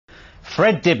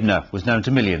Fred Dibnah was known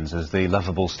to millions as the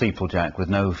lovable steeplejack with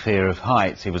no fear of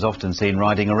heights. He was often seen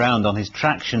riding around on his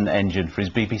traction engine for his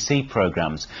BBC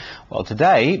programmes. Well,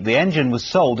 today the engine was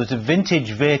sold at a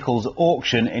vintage vehicles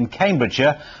auction in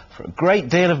Cambridgeshire for a great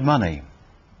deal of money.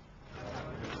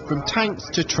 From tanks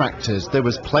to tractors, there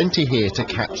was plenty here to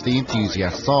catch the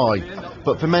enthusiast's eye.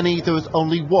 But for many, there was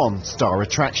only one star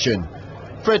attraction.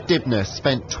 Fred Dibnah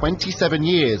spent 27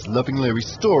 years lovingly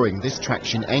restoring this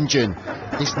traction engine.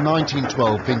 This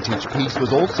 1912 vintage piece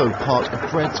was also part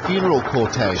of Fred's funeral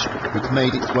cortege, which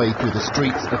made its way through the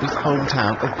streets of his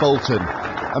hometown of Bolton.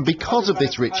 And because of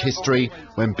this rich history,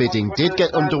 when bidding did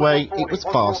get underway, it was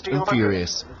fast and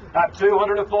furious. At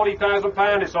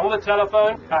 £240,000, it's on the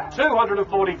telephone. At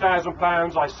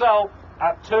 £240,000, I sell.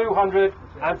 At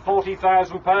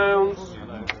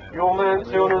 £240,000, your man,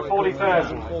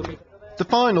 £240,000. The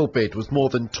final bid was more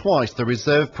than twice the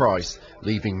reserve price,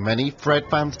 leaving many Fred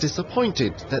fans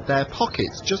disappointed that their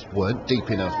pockets just weren't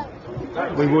deep enough.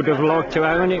 We would have liked to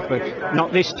own it, but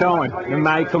not this time. There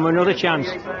may come another chance.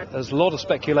 There's a lot of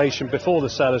speculation before the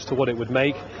sale as to what it would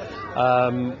make.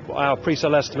 Our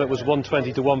pre-sale estimate was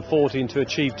 120 to 140, and to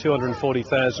achieve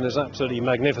 240,000 is absolutely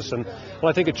magnificent. Well,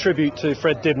 I think a tribute to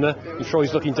Fred Dibnah. I'm sure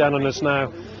he's looking down on us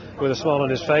now with a smile on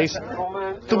his face.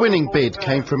 The winning bid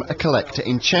came from a collector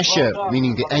in Cheshire,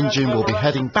 meaning the engine will be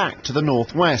heading back to the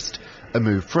northwest, a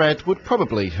move Fred would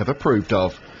probably have approved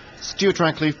of. Stuart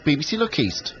Radcliffe, BBC Look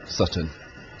East, Sutton.